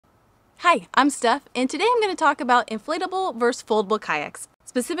Hi, I'm Steph, and today I'm going to talk about inflatable versus foldable kayaks.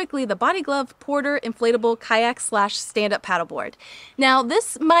 Specifically, the Body Glove Porter Inflatable Kayak / stand-up paddleboard. Now,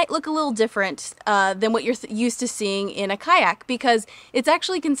 this might look a little different than what you're used to seeing in a kayak because it's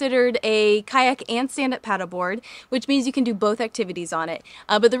actually considered a kayak and stand-up paddleboard, which means you can do both activities on it.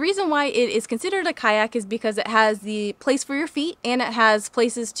 But the reason why it is considered a kayak is because it has the place for your feet and it has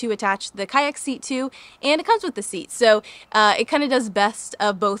places to attach the kayak seat to, and it comes with the seat. So it kind of does best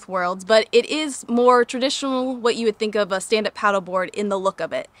of both worlds, but it is more traditional, what you would think of a stand-up paddleboard in the look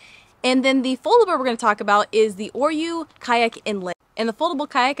of it. And then the foldable we're going to talk about is the Oru Kayak Inlet. And the foldable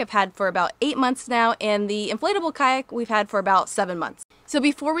kayak I've had for about 8 months now, and the inflatable kayak we've had for about 7 months. So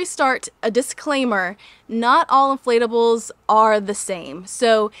before we start, a disclaimer, not all inflatables are the same.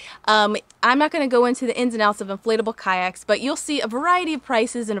 So I'm not going to go into the ins and outs of inflatable kayaks, but you'll see a variety of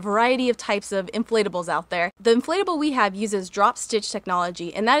prices and a variety of types of inflatables out there. The inflatable we have uses drop stitch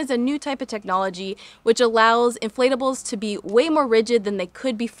technology, and that is a new type of technology which allows inflatables to be way more rigid than they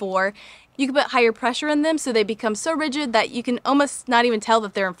could before. You can put higher pressure in them so they become so rigid that you can almost not even tell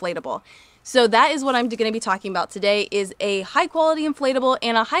that they're inflatable. So that is what I'm going to be talking about today, is a high quality inflatable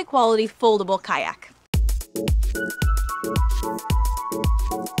and a high quality foldable kayak.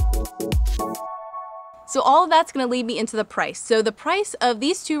 So all of that's going to lead me into the price. So the price of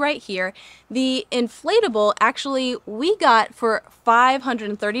these two right here, the inflatable actually we got for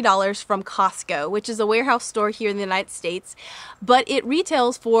 $530 from Costco, which is a warehouse store here in the United States, but it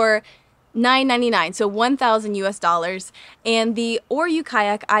retails for $9.99, so $1,000 US, and the Oru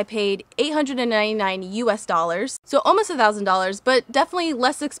kayak I paid $899 US, so almost $1,000, but definitely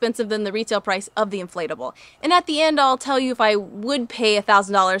less expensive than the retail price of the inflatable. And at the end, I'll tell you if I would pay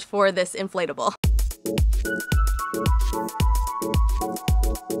 $1,000 for this inflatable.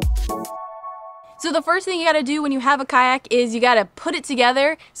 So the first thing you gotta do when you have a kayak is you gotta put it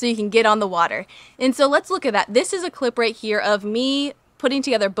together so you can get on the water. And so let's look at that. This is a clip right here of me putting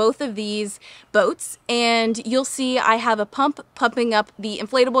together both of these boats, and you'll see I have a pump pumping up the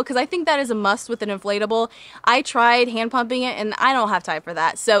inflatable because I think that is a must with an inflatable. I tried hand pumping it and I don't have time for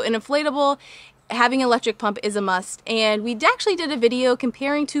that. So an inflatable, having an electric pump is a must, and we actually did a video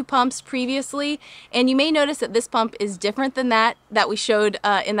comparing two pumps previously, and you may notice that this pump is different than that we showed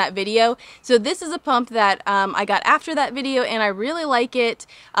in that video. So this is a pump that I got after that video, and I really like it.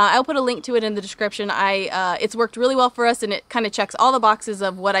 I'll put a link to it in the description. It's worked really well for us, and it kind of checks all the boxes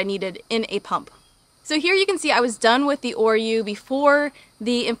of what I needed in a pump. So here you can see I was done with the Oru before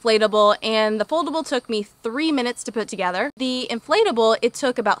the inflatable, and the foldable took me 3 minutes to put together. The inflatable, it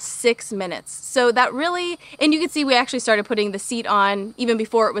took about 6 minutes. So that really, and you can see we actually started putting the seat on even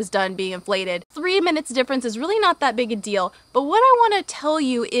before it was done being inflated. 3 minutes difference is really not that big a deal, but what I want to tell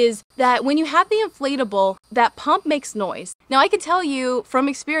you is that when you have the inflatable, that pump makes noise. Now I can tell you from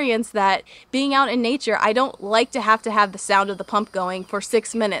experience that being out in nature, I don't like to have the sound of the pump going for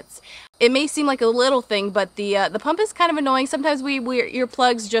 6 minutes. It may seem like a little thing, but the pump is kind of annoying. Sometimes we wear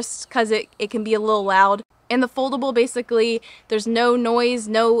earplugs just because it can be a little loud. And the foldable, basically, there's no noise,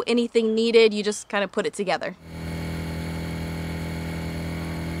 no anything needed. You just kind of put it together.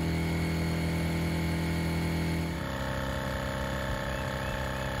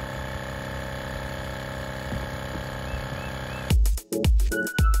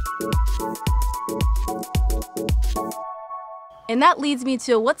 And that leads me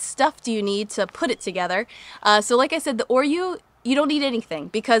to what stuff do you need to put it together. So like I said, the Oru, you don't need anything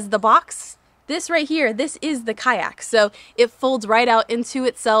because the box, this right here, this is the kayak. So it folds right out into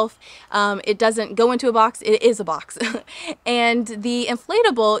itself. It doesn't go into a box, it is a box. And the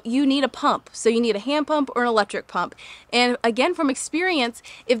inflatable, you need a pump. So you need a hand pump or an electric pump. And again, from experience,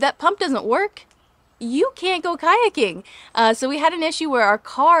 if that pump doesn't work, you can't go kayaking. So we had an issue where our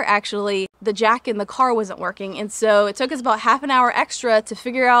car actually, the jack in the car wasn't working, and so it took us about half an hour extra to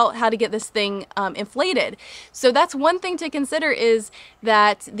figure out how to get this thing inflated. So that's one thing to consider, is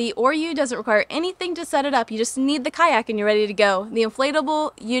that the Oru doesn't require anything to set it up. You just need the kayak and you're ready to go. The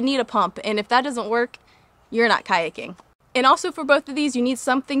inflatable, you need a pump, and if that doesn't work, you're not kayaking. And also for both of these, you need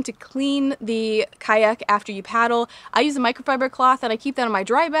something to clean the kayak after you paddle. I use a microfiber cloth and I keep that in my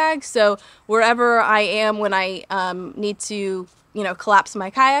dry bag, so wherever I am when I need to, collapse my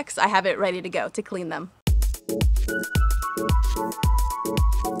kayaks, I have it ready to go to clean them.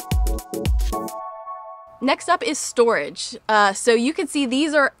 Next up is storage. So you can see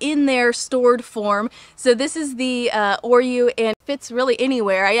these are in their stored form. So this is the Oru, and fits really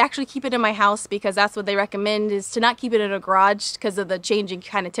anywhere. I actually keep it in my house because that's what they recommend, is to not keep it in a garage because of the changing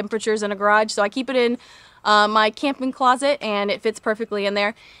kind of temperatures in a garage. So I keep it in my camping closet, and it fits perfectly in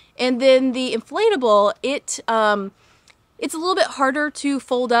there. And then the inflatable, It's a little bit harder to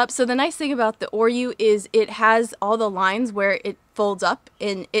fold up. So the nice thing about the Oru is it has all the lines where it folds up,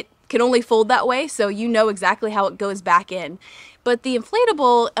 and it can only fold that way, so you know exactly how it goes back in. But the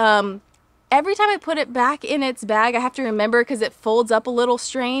inflatable, every time I put it back in its bag, I have to remember because it folds up a little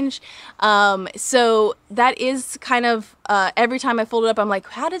strange. So that is kind of, every time I fold it up, I'm like,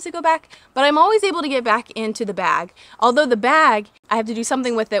 how does it go back? But I'm always able to get back into the bag. Although the bag, I have to do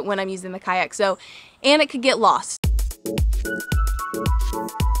something with it when I'm using the kayak. So, and it could get lost.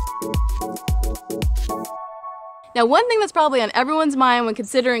 Now, one thing that's probably on everyone's mind when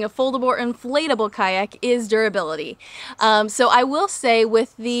considering a foldable or inflatable kayak is durability. So I will say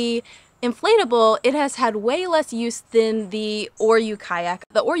with the inflatable, it has had way less use than the Oru Kayak.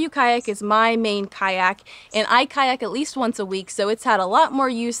 The Oru Kayak is my main kayak, and I kayak at least once a week, so it's had a lot more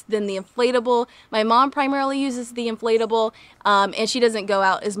use than the inflatable. My mom primarily uses the inflatable, and she doesn't go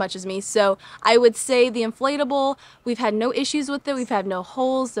out as much as me, so I would say the inflatable, we've had no issues with it. We've had no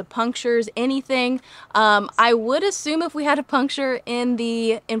holes, no punctures, anything. I would assume if we had a puncture in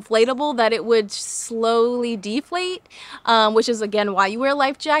the inflatable that it would slowly deflate, which is again why you wear a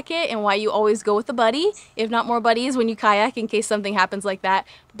life jacket and why you always go with a buddy, if not more buddies, when you kayak in case something happens like that.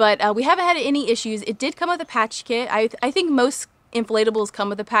 But we haven't had any issues. It did come with a patch kit. I think most inflatables come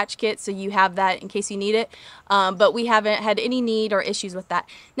with a patch kit, so you have that in case you need it. But we haven't had any need or issues with that.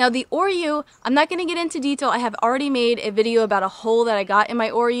 Now the Oru, I'm not going to get into detail. I have already made a video about a hole that I got in my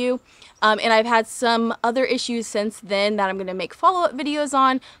Oru. And I've had some other issues since then that I'm going to make follow-up videos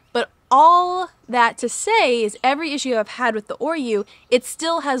on. But all that to say is every issue I've had with the Oru, it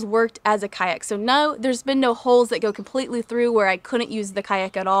still has worked as a kayak. So no, there's been no holes that go completely through where I couldn't use the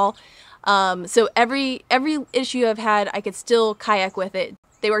kayak at all. So every issue I've had, I could still kayak with it.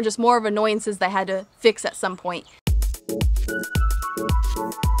 They were just more of annoyances that I had to fix at some point.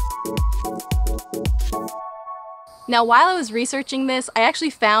 Now, while I was researching this, I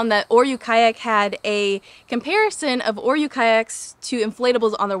actually found that Oru Kayak had a comparison of Oru Kayaks to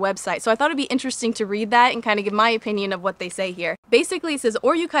inflatables on their website. So I thought it'd be interesting to read that and kind of give my opinion of what they say here. Basically, it says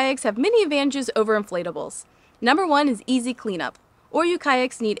Oru Kayaks have many advantages over inflatables. Number one is easy cleanup. Oru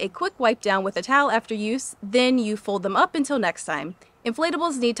Kayaks need a quick wipe down with a towel after use, then you fold them up until next time.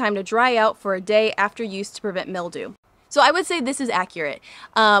 Inflatables need time to dry out for a day after use to prevent mildew. So I would say this is accurate.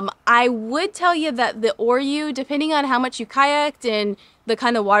 I would tell you that the Oru, depending on how much you kayaked and the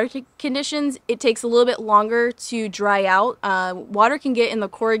kind of water conditions, it takes a little bit longer to dry out. Water can get in the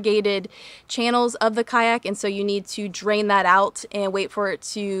corrugated channels of the kayak, and so you need to drain that out and wait for it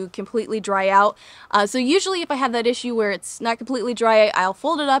to completely dry out. So usually if I have that issue where it's not completely dry, I'll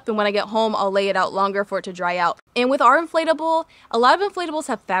fold it up, and when I get home, I'll lay it out longer for it to dry out. And with our inflatable, a lot of inflatables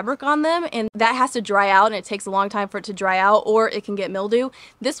have fabric on them, and that has to dry out, and it takes a long time for it to dry out, or it can get mildew.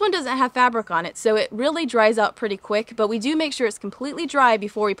 This one doesn't have fabric on it, so it really dries out pretty quick, but we do make sure it's completely dry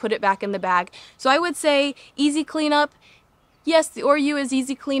before we put it back in the bag. So I would say easy cleanup. Yes, the Oru is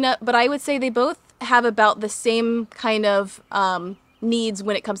easy cleanup, but I would say they both have about the same kind of needs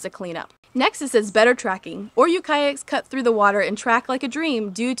when it comes to cleanup. Next, it says better tracking. Oru kayaks cut through the water and track like a dream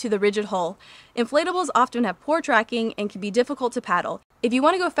due to the rigid hull. Inflatables often have poor tracking and can be difficult to paddle. If you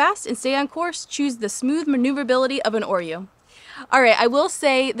want to go fast and stay on course, choose the smooth maneuverability of an Oru. Alright, I will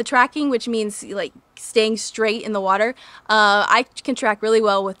say the tracking, which means like staying straight in the water, I can track really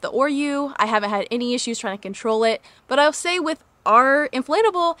well with the Oru. I haven't had any issues trying to control it, but I'll say with our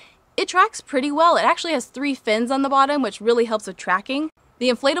inflatable, it tracks pretty well. It actually has 3 fins on the bottom, which really helps with tracking. The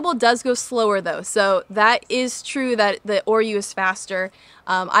inflatable does go slower though, so that is true that the Oru is faster,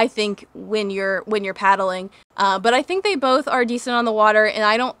 I think, when you're paddling. But I think they both are decent on the water, and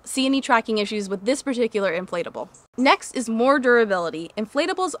I don't see any tracking issues with this particular inflatable. Next is more durability.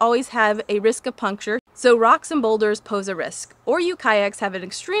 Inflatables always have a risk of puncture, so rocks and boulders pose a risk. Oru kayaks have an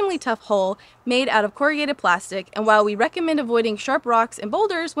extremely tough hull made out of corrugated plastic, and while we recommend avoiding sharp rocks and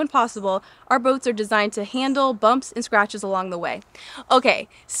boulders when possible, our boats are designed to handle bumps and scratches along the way. Okay,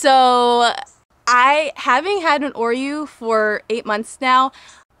 so having had an Oru for 8 months now,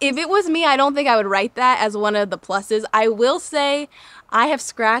 if it was me, I don't think I would write that as one of the pluses. I will say I have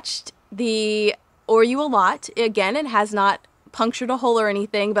scratched the Oru a lot. Again, it has not punctured a hole or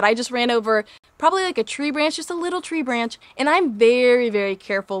anything, but I just ran over probably like a tree branch, just a little tree branch, and I'm very, very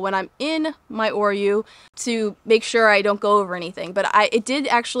careful when I'm in my Oru to make sure I don't go over anything. But it did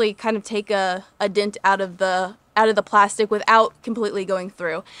actually kind of take a dent out of the plastic without completely going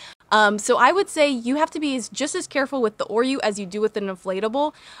through. So I would say you have to be just as careful with the Oru as you do with an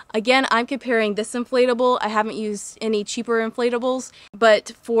inflatable. Again, I'm comparing this inflatable. I haven't used any cheaper inflatables,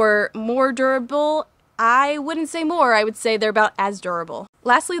 but for more durable, I wouldn't say more. I would say they're about as durable.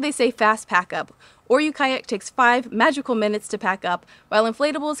 Lastly, they say fast pack up. Oru Kayak takes 5 magical minutes to pack up, while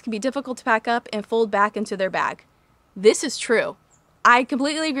inflatables can be difficult to pack up and fold back into their bag. This is true. I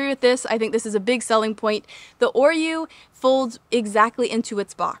completely agree with this. I think this is a big selling point. The Oru folds exactly into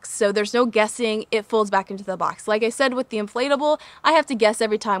its box, so there's no guessing, it folds back into the box. Like I said with the inflatable, I have to guess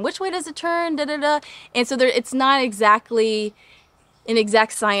every time, which way does it turn, and so it's not exactly an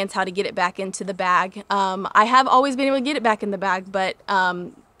exact science how to get it back into the bag. I have always been able to get it back in the bag, but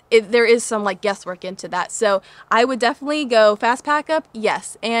there is some like guesswork into that. So I would definitely go fast pack up,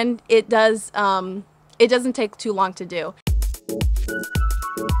 yes, and it doesn't take too long to do.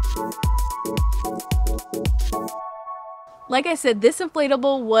 Like I said, this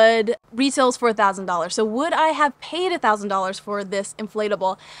inflatable retails for $1,000. So would I have paid $1,000 for this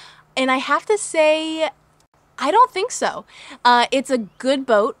inflatable? And I have to say, I don't think so. It's a good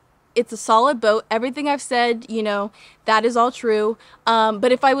boat. It's a solid boat. Everything I've said, you know, that is all true.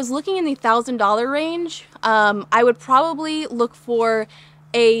 But if I was looking in the $1,000 range, I would probably look for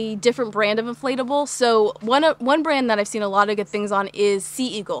a different brand of inflatable. So one brand that I've seen a lot of good things on is Sea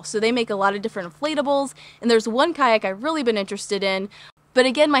Eagle. So they make a lot of different inflatables, and there's one kayak I've really been interested in. But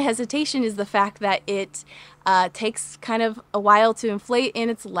again, my hesitation is the fact that it takes kind of a while to inflate and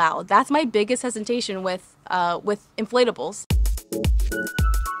it's loud. That's my biggest hesitation with inflatables.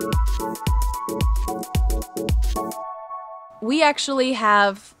 We actually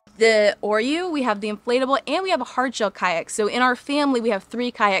have the Oru, we have the inflatable, and we have a hardshell kayak. So in our family, we have 3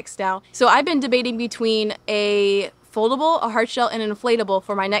 kayaks now. So I've been debating between a foldable, a hardshell, and an inflatable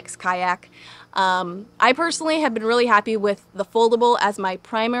for my next kayak. I personally have been really happy with the foldable as my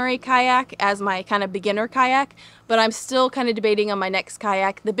primary kayak, as my kind of beginner kayak, but I'm still kind of debating on my next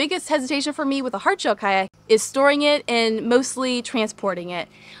kayak. The biggest hesitation for me with a hardshell kayak is storing it and mostly transporting it.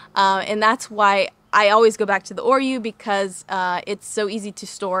 And that's why I always go back to the Oru, because it's so easy to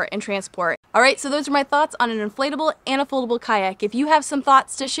store and transport. Alright, so those are my thoughts on an inflatable and a foldable kayak. If you have some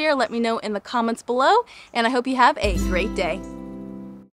thoughts to share, let me know in the comments below, and I hope you have a great day.